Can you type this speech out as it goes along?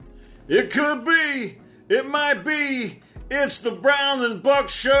It could be. It might be. It's the Brown and Buck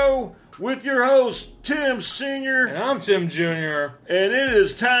Show with your host, Tim Sr. And I'm Tim Jr. And it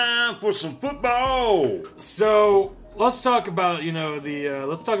is time for some football. So let's talk about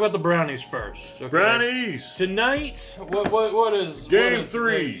the Brownies first. Okay? Brownies. Tonight, what is Game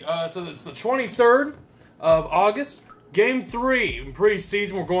 3? So it's the 23rd of August. Game 3 in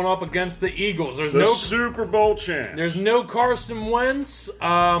preseason. We're going up against the Eagles. There's The no Super Bowl champ. There's no Carson Wentz.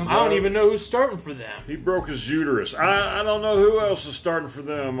 I don't even know who's starting for them. He broke his uterus. I don't know who else is starting for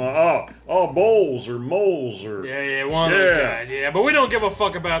them. Bowles or Moles or One of those guys. Yeah, but we don't give a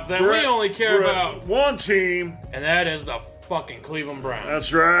fuck about them. We only care about one team, and that is the fucking Cleveland Browns.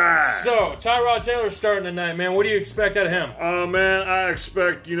 That's right. So Tyrod Taylor's starting tonight, man. What do you expect out of him? Man, I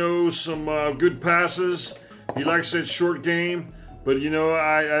expect some good passes. He likes that short game, but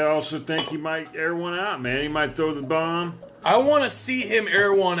I also think he might air one out, man. He might throw the bomb. I want to see him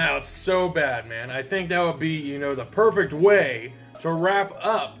air one out so bad, man. I think that would be, the perfect way to wrap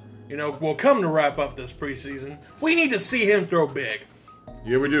up. We'll come to wrap up this preseason. We need to see him throw big.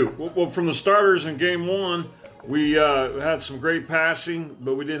 Yeah, we do. Well, from the starters in game 1, we had some great passing,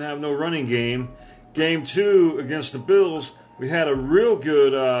 but we didn't have no running game. Game 2 against the Bills, we had a real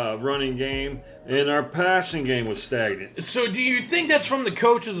good running game, and our passing game was stagnant. So do you think that's from the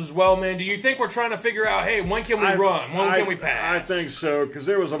coaches as well, man? Do you think we're trying to figure out, hey, when can we run? When can we pass? I think so, because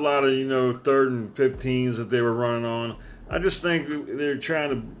there was a lot of, 3rd and 15s that they were running on. I just think they're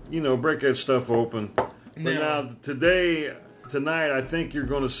trying to, break that stuff open. But now, tonight, I think you're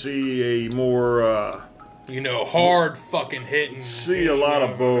going to see a more... hard fucking hitting. See a lot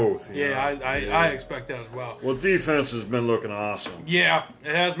of both. I expect that as well. Well, defense has been looking awesome. Yeah,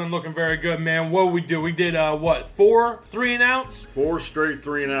 it has been looking very good, man. What we do? We did 4 3-and-outs? 4 straight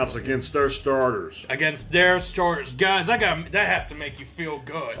 3-and-outs against their starters. Against their starters, guys. That has to make you feel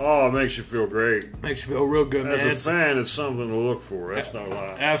good. Oh, it makes you feel great. Makes you feel real good, man. As a fan, it's something to look for. That's not a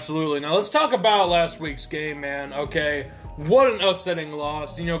lie. Absolutely. Now let's talk about last week's game, man. Okay, what an upsetting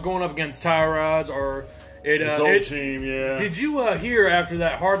loss. Going up against Tyrod's or. His old team, yeah. Did you hear after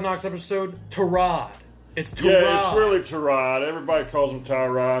that Hard Knocks episode? Tyrod. It's Tyrod. Yeah, it's really Tyrod. Everybody calls him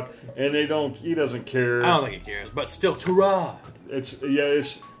Tyrod, and he doesn't care. I don't think he cares, but still Tyrod. It's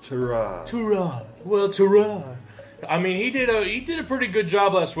Tyrod. Tyrod. Well, Tyrod. I mean, he did a pretty good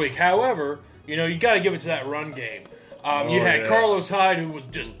job last week. However, you got to give it to that run game. You had Carlos Hyde, who was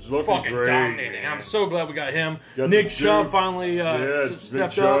just fucking great, dominating. Man. I'm so glad we got him. Nick Chubb finally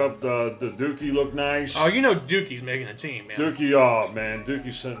stepped up. The Dookie looked nice. Oh, Dookie's making the team, man.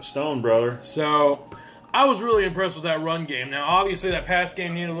 Dookie's set in stone, brother. So, I was really impressed with that run game. Now, obviously, that pass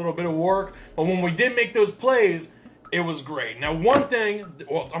game needed a little bit of work, but when we did make those plays, it was great. Now,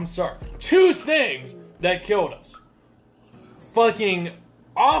 two things that killed us. Fucking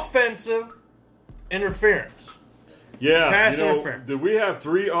offensive interference. Yeah, pass interference. Did we have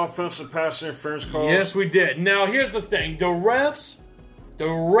 3 offensive pass interference calls? Yes, we did. Now, here's the thing. The refs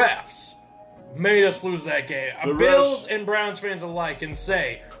made us lose that game. Bills and Browns fans alike can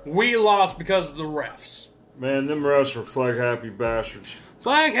say, we lost because of the refs. Man, them refs were flag-happy bastards.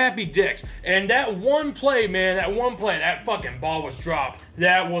 Flag-happy dicks. And that one play, that fucking ball was dropped.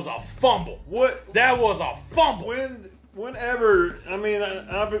 That was a fumble. What? That was a fumble. Whenever,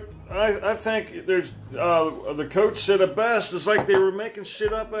 I think there's the coach said it best. It's like they were making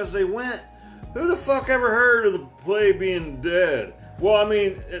shit up as they went. Who the fuck ever heard of the play being dead? Well,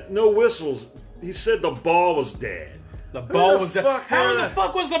 no whistles. He said the ball was dead. The ball was dead. How the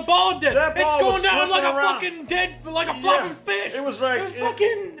fuck was the ball dead? It's going down like a fucking dead, like a flopping fish. It was like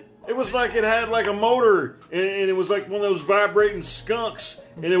It was like it had like a motor, and it was like one of those vibrating skunks,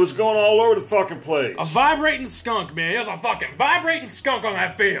 and it was going all over the fucking place. A vibrating skunk, man. It was a fucking vibrating skunk on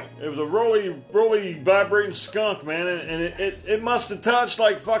that field. It was a roly vibrating skunk, man, and it must have touched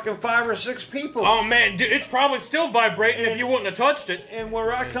like fucking 5 or 6 people. Oh, man, dude, it's probably still vibrating if you wouldn't have touched it. And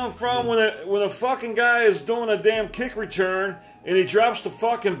where I come from, when a fucking guy is doing a damn kick return, and he drops the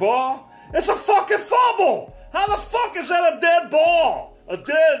fucking ball, it's a fucking fumble! How the fuck is that a dead ball?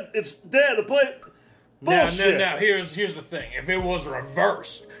 It's dead. The play. Bullshit. Now, here's the thing. If it was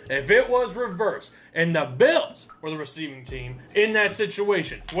reversed, and the Bills were the receiving team in that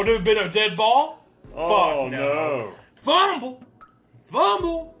situation, would it have been a dead ball? Oh, Fuck no. Fumble.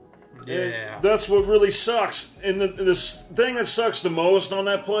 Yeah. That's what really sucks. And the thing that sucks the most on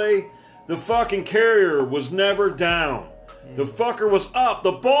that play, the fucking carrier was never down. The fucker was up.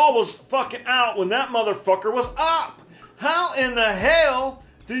 The ball was fucking out when that motherfucker was up. How in the hell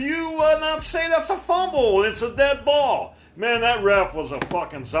do you not say that's a fumble and it's a dead ball? Man, that ref was a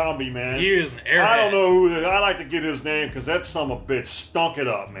fucking zombie, man. He is an airhead. I don't know who. I like to get his name because that son of a bitch stunk it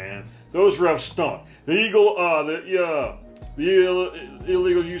up, man. Those refs stunk. The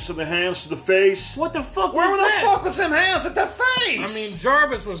illegal use of the hands to the face. What the fuck Where was the that? fuck was them hands at the face? I mean,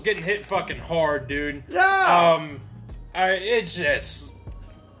 Jarvis was getting hit fucking hard, dude. Yeah.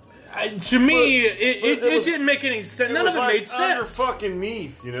 To me, it didn't make any sense. None of it made sense. Under fucking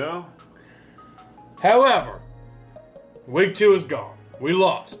Neath, you know. However, week 2 is gone. We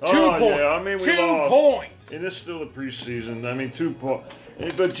lost 2 points. Yeah, I mean, we 2 lost. points. It is still a preseason. I mean, 2 points.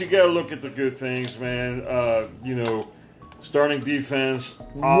 But you got to look at the good things, man. You know, starting defense.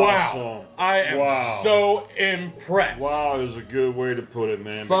 Awesome. Wow. I am so impressed. Wow is a good way to put it,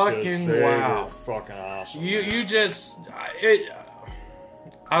 man. Fucking they wow. were fucking awesome.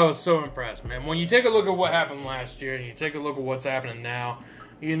 I was so impressed, man. When you take a look at what happened last year and you take a look at what's happening now,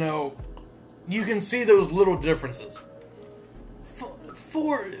 you know, you can see those little differences.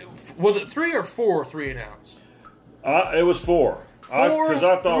 Was it 3 or 4 3-and-outs? It was 4. Because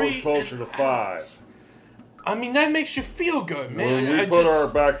I thought it was closer to 5. I mean, that makes you feel good, man. When we put our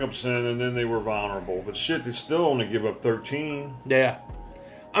backups in, and then they were vulnerable. But shit, they still only give up 13. Yeah.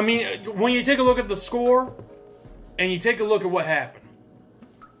 I mean, when you take a look at the score, and you take a look at what happened,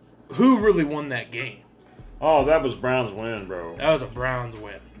 who really won that game? Oh, that was Browns' win, bro. That was a Browns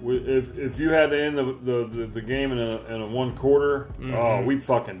win. If you had to end the game in a 1 quarter, oh, we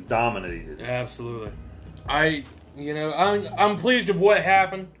fucking dominated. Absolutely. I'm pleased with what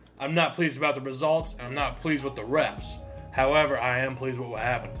happened. I'm not pleased about the results, and I'm not pleased with the refs. However, I am pleased with what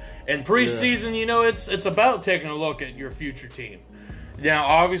happened. In preseason, you know, it's about taking a look at your future team. Now,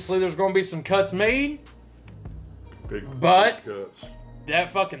 obviously, there's going to be some cuts made, big cuts.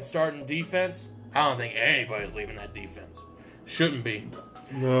 That fucking starting defense, I don't think anybody's leaving that defense. Shouldn't be.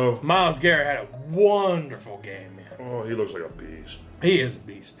 No. Myles Garrett had a wonderful game, man. Oh, he looks like a beast. He is a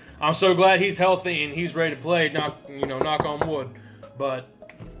beast. I'm so glad he's healthy and he's ready to play. Knock on wood. But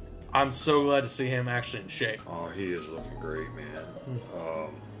I'm so glad to see him actually in shape. Oh, he is looking great, man.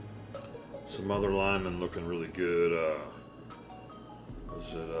 Some other linemen looking really good.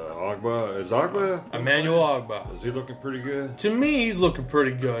 Was it Ogba? Is Ogba? Emmanuel Ogba. Is he looking pretty good? To me, he's looking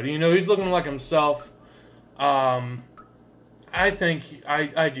pretty good. You know, he's looking like himself. I think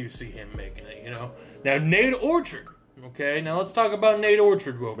I do see him making it, you know. Now, Nate Orchard. Okay, now let's talk about Nate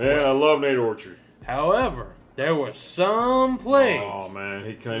Orchard real quick. Man, I love Nate Orchard. However, there were some plays. Oh, man,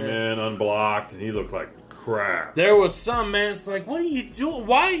 he came in unblocked, and he looked like crap. There was some, man, it's like, what are you doing?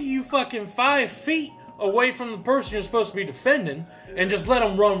 Why are you fucking 5 feet away from the person you're supposed to be defending and just let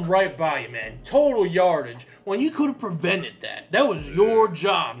them run right by you, man? Total yardage, when you could have prevented that. That was your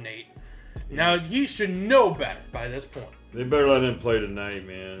job, Nate. Now, you should know better by this point. They better let him play tonight,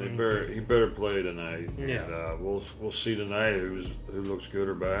 man. He better play tonight. Yeah. And, we'll see tonight who looks good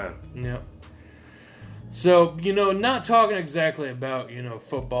or bad. Yeah. So, you know, not talking exactly about, you know,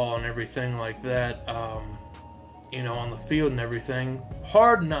 football and everything like that, you know, on the field and everything.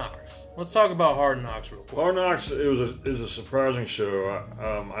 Hard Knocks. Let's talk about Hard Knocks real quick. Hard Knocks is a surprising show.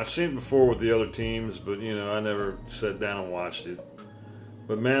 I've seen it before with the other teams, but, you know, I never sat down and watched it.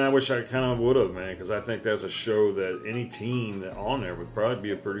 But, man, I wish I kind of would have, man, because I think that's a show that any team that on there would probably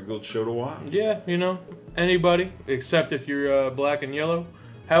be a pretty good show to watch. Yeah, you know, anybody, except if you're black and yellow.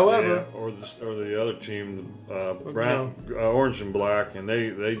 However, yeah, or the other team, brown, orange and black, and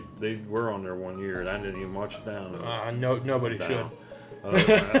they were on there one year, and I didn't even watch it down. Nobody should.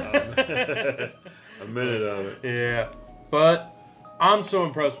 A minute of it. Yeah, but I'm so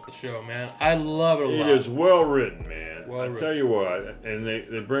impressed with the show, man. I love it a lot. It is well written, man. Well written. Tell you what, and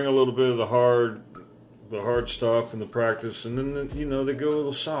they bring a little bit of the hard stuff in the practice, and then they go a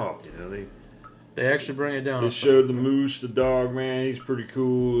little soft. You know, they actually bring it down. They showed the moose, the dog, man. He's pretty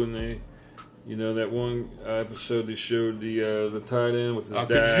cool, and they, you know, that one episode they showed the tight end with his dad.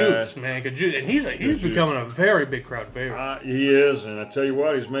 Kajus, man, Kajus, and he's becoming a very big crowd favorite. He is, and I tell you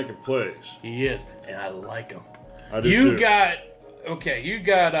what, he's making plays. He is, and I like him. I do you too. got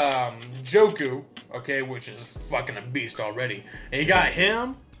Joku, okay, which is fucking a beast already, and you got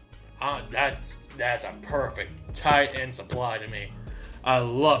him. That's a perfect tight end supply to me. I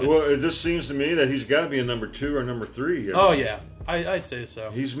love it. Well, it just seems to me that he's got to be a number 2 or number 3. Oh, yeah. I'd say so.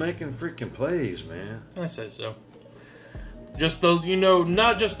 He's making freaking plays, man. I say so. Just the, you know,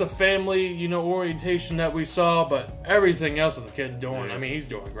 not just the family, you know, orientation that we saw, but everything else that the kid's doing. Yeah. I mean, he's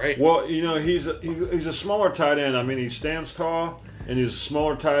doing great. Well, you know, he's a smaller tight end. I mean, he stands tall, and he's a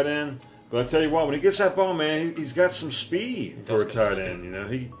smaller tight end. But I tell you what, when he gets that ball, man, he's got some speed for a tight end. You know,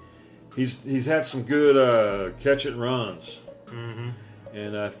 he's had some good catch it runs. Mm-hmm.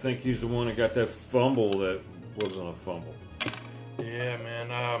 And I think he's the one that got that fumble that wasn't a fumble. Yeah,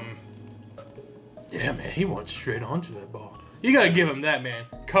 man. Yeah, man, he went straight onto that ball. You got to give him that, man.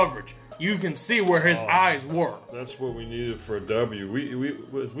 Coverage. You can see where his eyes were. That's what we needed for a W.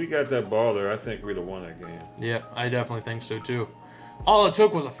 We got that ball there. I think we'd have won that game. Yeah, I definitely think so too. All it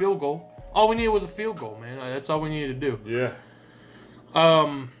took was a field goal. All we needed was a field goal, man. That's all we needed to do. Yeah.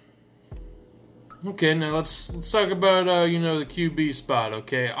 Okay, now let's talk about the QB spot.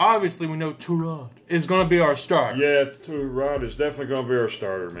 Okay, obviously we know Tyrod is going to be our starter. Yeah, Tyrod is definitely going to be our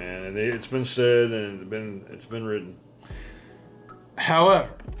starter, man. And it's been said and it's been written. However,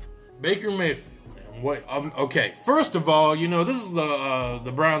 Baker Mayfield. Man, okay, first of all, this is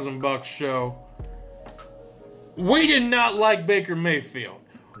the Browns and Bucks show. We did not like Baker Mayfield.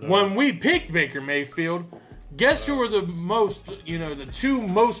 No. When we picked Baker Mayfield, guess who were the two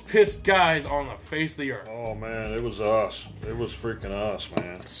most pissed guys on the face of the earth? Oh, man, it was us. It was freaking us,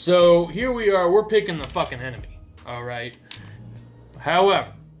 man. So, here we are. We're picking the fucking enemy, all right?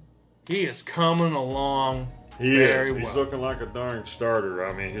 However, he is coming along very well. He's looking like a darn starter.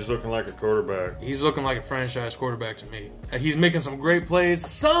 I mean, he's looking like a quarterback. He's looking like a franchise quarterback to me. He's making some great plays.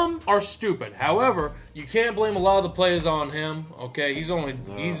 Some are stupid. However, you can't blame a lot of the plays on him, okay? He's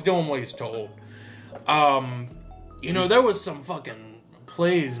doing what he's told. There was some fucking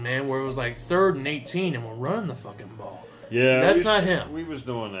plays, man, where it was like 3rd and 18 and we're running the fucking ball. Yeah. That's not him. We was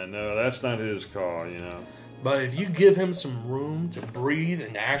doing that. No, that's not his call, But if you give him some room to breathe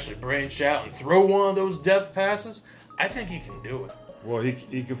and to actually branch out and throw one of those depth passes, I think he can do it. Well,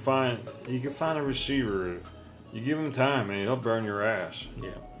 he can find a receiver. You give him time, man, he'll burn your ass. Yeah,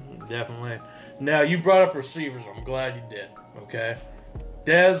 definitely. Now, you brought up receivers. I'm glad you did, okay?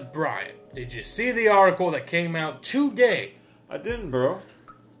 Dez Bryant. Did you see the article that came out today? I didn't, bro.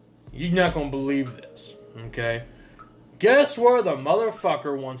 You're not going to believe this, okay? Guess where the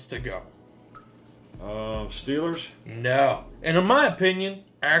motherfucker wants to go? Steelers? No. And in my opinion,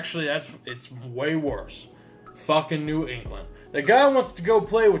 actually, it's way worse. Fucking New England. The guy wants to go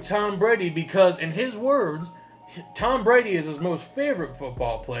play with Tom Brady because, in his words, Tom Brady is his most favorite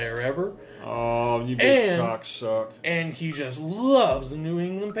football player ever. Oh, you big cocksuck. And he just loves the New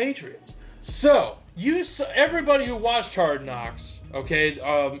England Patriots. So, everybody who watched Hard Knocks, okay,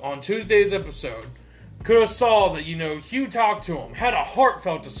 on Tuesday's episode, could have saw that, Hugh talked to him, had a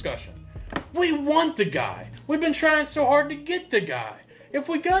heartfelt discussion. We want the guy. We've been trying so hard to get the guy. If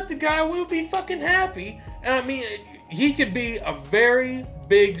we got the guy, we would be fucking happy. And I mean, he could be a very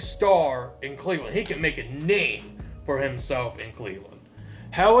big star in Cleveland. He can make a name for himself in Cleveland.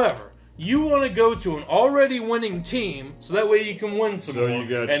 However, you want to go to an already winning team so that way you can win some more.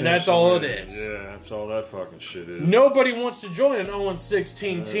 And that's all it is. Yeah, that's all that fucking shit is. Nobody wants to join an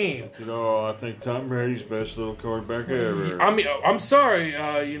 0-16 team. I think Tom Brady's best little quarterback ever. I mean, I'm sorry,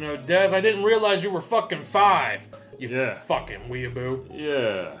 Dez, I didn't realize you were fucking 5. You fucking weeaboo.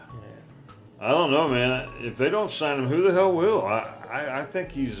 Yeah. I don't know, man. If they don't sign him, who the hell will? I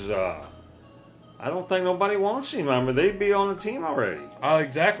think he's... I don't think nobody wants him. I mean, they'd be on the team already.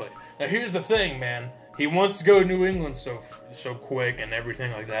 Exactly. Now, here's the thing, man. He wants to go to New England so quick and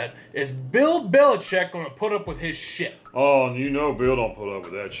everything like that. Is Bill Belichick going to put up with his shit? Oh, Bill don't put up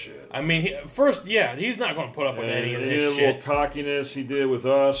with that shit. I mean, he's not going to put up with any of this shit. The little cockiness he did with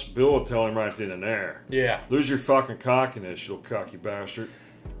us, Bill will tell him right then and there. Yeah. Lose your fucking cockiness, you little cocky bastard.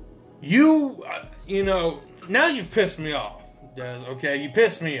 Now you've pissed me off, Des, okay? You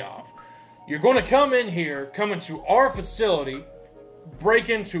pissed me off. You're going to come into our facility, break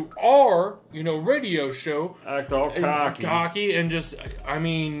into our, radio show. Act all cocky. And just,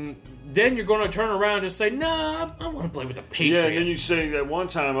 then you're going to turn around and just say, nah, I want to play with the Patriots. Yeah, and then you say that one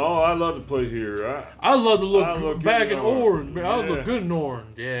time, I love to play here. I love to look back in orange. I look good in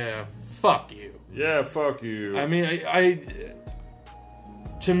orange. Yeah, fuck you. Yeah, fuck you. I mean,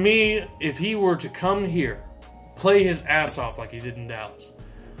 to me, if he were to come here, play his ass off like he did in Dallas,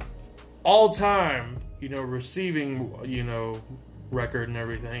 all time, receiving, record and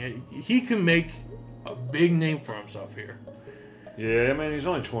everything, he can make a big name for himself here. Yeah, he's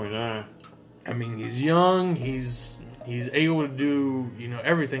only 29. I mean, he's young. He's able to do,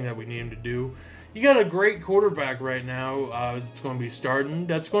 everything that we need him to do. You got a great quarterback right now that's going to be starting.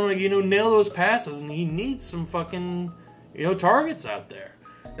 That's going to, nail those passes, and he needs some fucking, targets out there.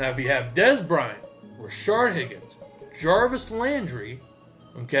 Now, if you have Dez Bryant, Rashard Higgins, Jarvis Landry,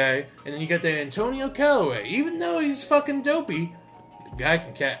 okay, and then you got that Antonio Callaway, even though he's fucking dopey, the guy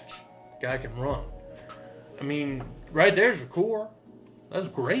can catch. The guy can run. I mean, right there's your core. That's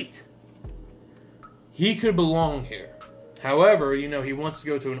great. He could belong here. However, he wants to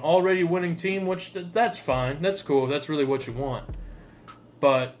go to an already winning team, which that's fine. That's cool. That's really what you want.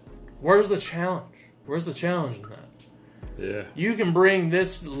 But where's the challenge? Where's the challenge in that? Yeah. You can bring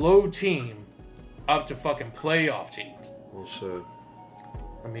this low team up to fucking playoff teams. Well said.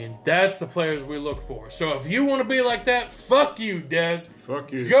 I mean, that's the players we look for. So if you want to be like that, fuck you, Dez.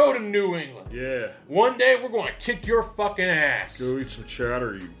 Fuck you. Go to New England. Yeah. One day we're going to kick your fucking ass. Go eat some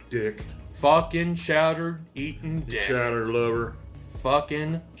chowder, you dick. Fucking chowder eating dick. Chowder lover.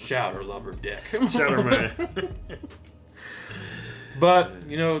 Fucking chowder lover dick. Chowder man. But,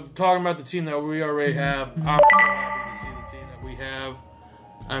 you know, talking about the team that we already have, I'm so happy to see the team that we have.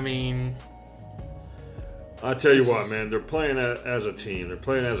 I mean... I tell you what, man, they're playing as a team. They're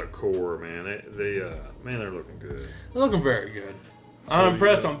playing as a core, man. They're looking good. They're looking very good. I'm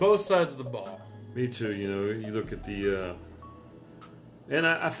impressed on both sides of the ball. Me too. You know, you look at the, and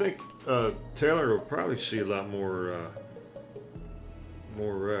I think Taylor will probably see a lot more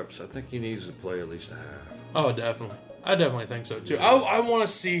reps. I think he needs to play at least a half. Oh, definitely. I definitely think so too. I want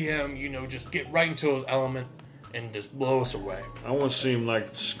to see him, you know, just get right into his element and just blow us away. I want to see him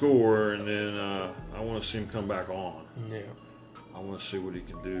score, and then I want to see him come back on. Yeah. I want to see what he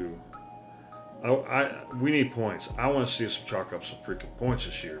can do. We need points. I want to see us chalk up some freaking points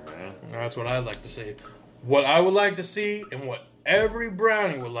this year, man. That's what I'd like to see. What I would like to see, and what every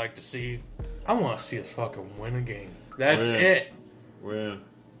Brownie would like to see, I want to see us fucking win a game. That's it. Win.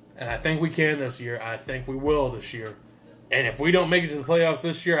 And I think we can this year. I think we will this year. And if we don't make it to the playoffs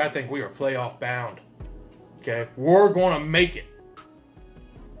this year, I think we are playoff bound. Okay? We're going to make it.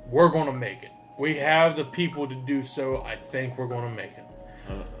 We're going to make it. We have the people to do so. I think we're going to make it.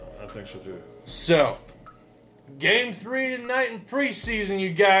 I think so too. So, Game 3 tonight in preseason, you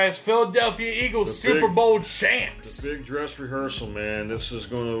guys. Philadelphia Eagles Super Bowl champs. The big dress rehearsal, man. This is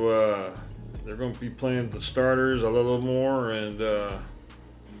going to... they're going to be playing the starters a little more, and...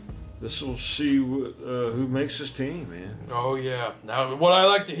 this will see who makes this team, man. Oh, yeah. Now, what I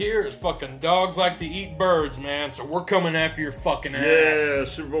like to hear is fucking dogs like to eat birds, man. So we're coming after your fucking ass. Yeah,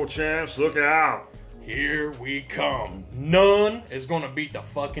 Super Bowl champs, look out. Here we come. None is going to beat the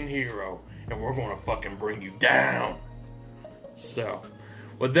fucking hero. And we're going to fucking bring you down. So,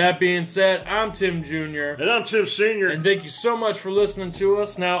 with that being said, I'm Tim Jr. And I'm Tim Sr. And thank you so much for listening to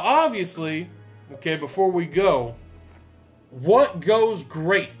us. Now, obviously, okay, before we go, what goes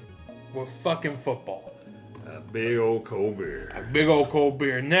great with fucking football? A big old cold beer. A big old cold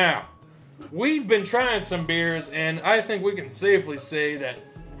beer. Now, we've been trying some beers, and I think we can safely say that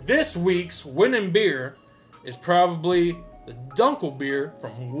this week's winning beer is probably the Dunkel beer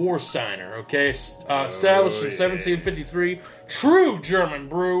from Warsteiner, okay? Established in 1753. True German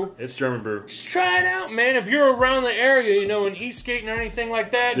brew. It's German brew. Just try it out, man. If you're around the area, you know, in Eastgate or anything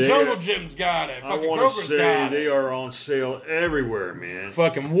like that, Jungle Gym's got it. I want to say they are on sale everywhere, man.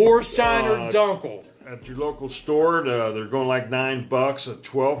 Fucking Warsteiner Dunkel. At your local store, they're going like $9 a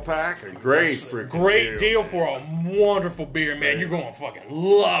 12-pack. A great deal for a wonderful beer, man. You're going to fucking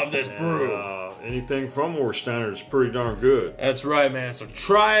love this brew. Anything from Warsteiner is pretty darn good. That's right, man. So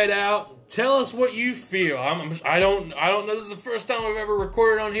try it out. Tell us what you feel. I don't know. This is the first time we've ever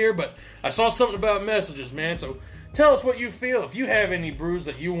recorded on here, but I saw something about messages, man. So tell us what you feel. If you have any brews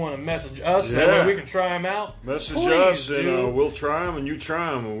that you want to message us, that way we can try them out. Message us, and we'll try them, and you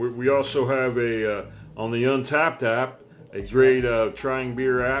try them. We also have on the Untapped app, a great trying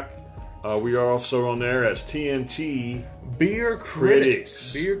beer app. We are also on there as TNT Beer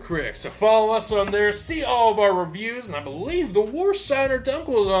Critics. Beer Critics. So follow us on there. See all of our reviews, and I believe the Warsteiner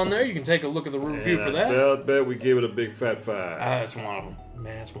Dunkel is on there. You can take a look at the review for that. I bet we give it a big fat 5. That's one of them.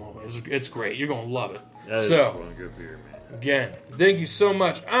 Man, it's one of them. It's great. You're going to love it. That is one good beer, man. Again, thank you so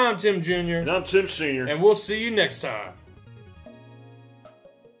much. I'm Tim Jr. And I'm Tim Sr. And we'll see you next time.